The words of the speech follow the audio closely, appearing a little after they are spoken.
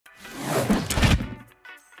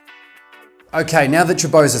Okay, now that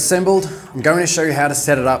your bow is assembled, I'm going to show you how to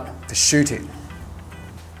set it up for shooting.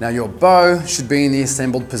 Now your bow should be in the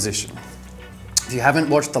assembled position. If you haven't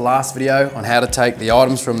watched the last video on how to take the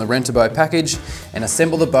items from the Rent-A-Bow package and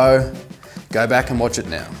assemble the bow, go back and watch it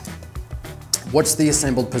now. Watch the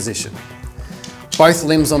assembled position. Both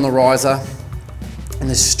limbs on the riser and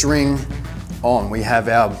the string on.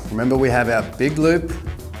 Remember we have our big loop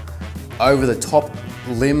over the top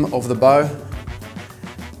limb of the bow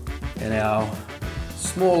and our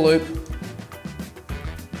small loop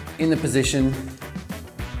in the position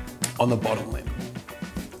on the bottom limb.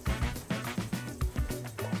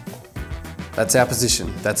 That's our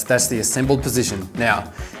position. That's the assembled position.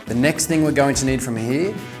 Now, the next thing we're going to need from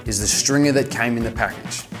here is the stringer that came in the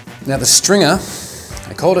package. Now the stringer,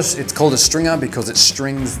 it's called a stringer because it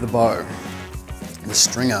strings the bow. The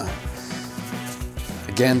stringer.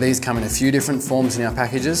 Again, these come in a few different forms in our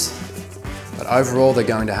packages, but overall they're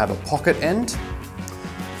going to have a pocket end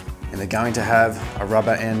and they're going to have a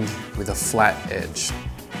rubber end with a flat edge.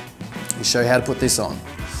 Let me show you how to put this on.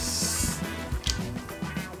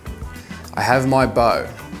 I have my bow.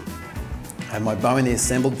 I have my bow in the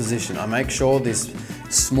assembled position. I make sure this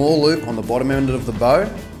small loop on the bottom end of the bow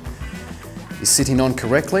is sitting on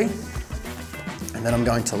correctly, and then I'm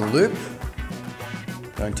going to loop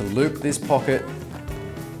this pocket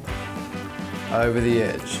over the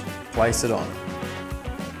edge, place it on.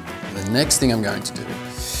 And the next thing I'm going to do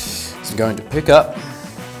is I'm going to pick up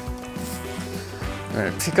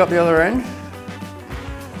the other end.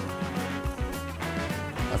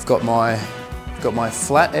 I've got my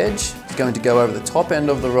flat edge. It's going to go over the top end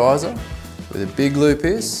of the riser where the big loop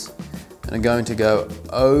is, and I'm going to go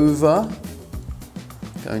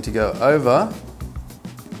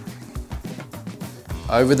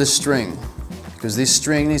over the string, because this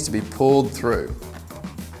string needs to be pulled through.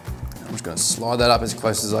 I'm just going to slide that up as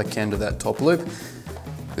close as I can to that top loop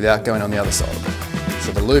without going on the other side of it.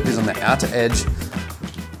 So the loop is on the outer edge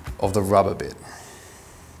of the rubber bit.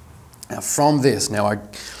 Now from this,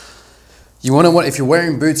 if you're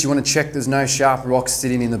wearing boots, you want to check there's no sharp rocks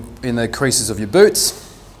sitting in the creases of your boots.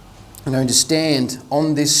 I'm going to stand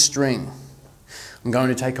on this string. I'm going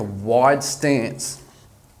to take a wide stance.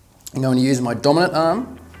 I'm going to use my dominant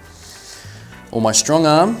arm or my strong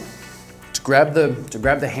arm to grab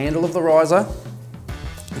the handle of the riser.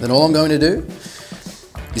 And then all I'm going to do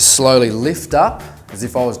is slowly lift up as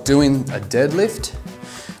if I was doing a deadlift,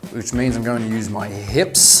 which means I'm going to use my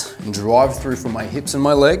hips and drive through from my hips and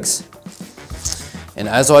my legs. And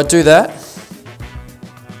as I do that,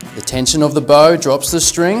 the tension of the bow drops the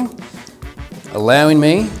string, allowing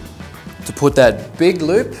me to put that big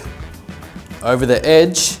loop over the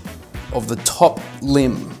edge of the top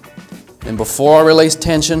limb. And before I release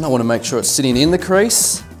tension, I want to make sure it's sitting in the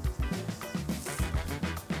crease.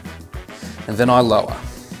 And then I lower.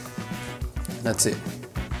 That's it.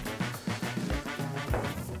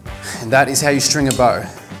 And that is how you string a bow.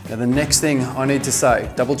 Now the next thing I need to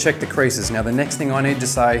say, double check the creases. Now the next thing I need to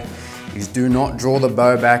say is do not draw the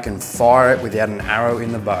bow back and fire it without an arrow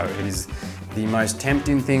in the bow. It is the most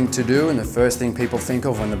tempting thing to do and the first thing people think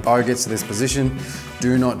of when the bow gets to this position.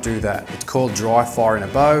 Do not do that. It's called dry firing a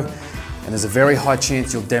bow, and there's a very high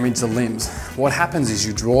chance you'll damage the limbs. What happens is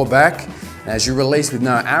you draw back, and as you release with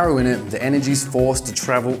no arrow in it, the energy is forced to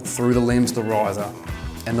travel through the limbs, the riser.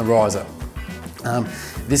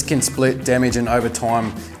 This can split, damage, and over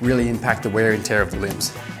time really impact the wear and tear of the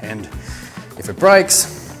limbs. And if it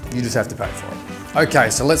breaks, you just have to pay for it. Okay,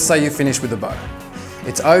 so let's say you're finished with the bow.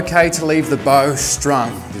 It's okay to leave the bow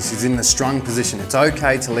strung. This is in the strung position. It's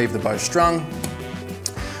okay to leave the bow strung,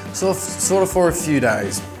 sort of for a few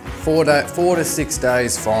days. 4 to 6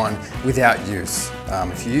 days, fine, without use.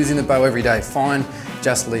 If you're using the bow every day, fine,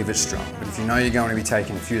 just leave it strung. But if you know you're going to be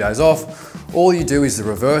taking a few days off, all you do is the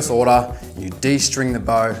reverse order, you de-string the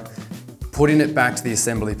bow, putting it back to the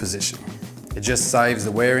assembly position. It just saves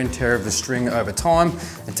the wear and tear of the string over time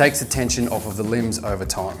and takes the tension off of the limbs over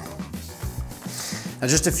time. Now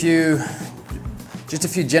just a few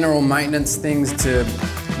general maintenance things to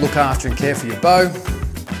look after and care for your bow.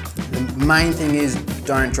 The main thing is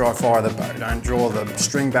don't dry fire the bow. Don't draw the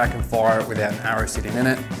string back and fire it without an arrow sitting in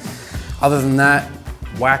it. Other than that,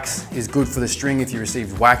 wax is good for the string. If you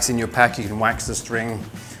received wax in your pack, you can wax the string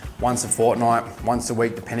once a fortnight, once a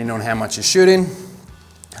week, depending on how much you're shooting.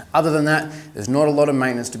 Other than that, there's not a lot of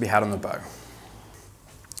maintenance to be had on the bow.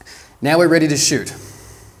 Now we're ready to shoot.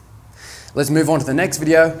 Let's move on to the next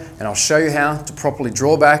video and I'll show you how to properly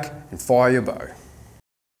draw back and fire your bow.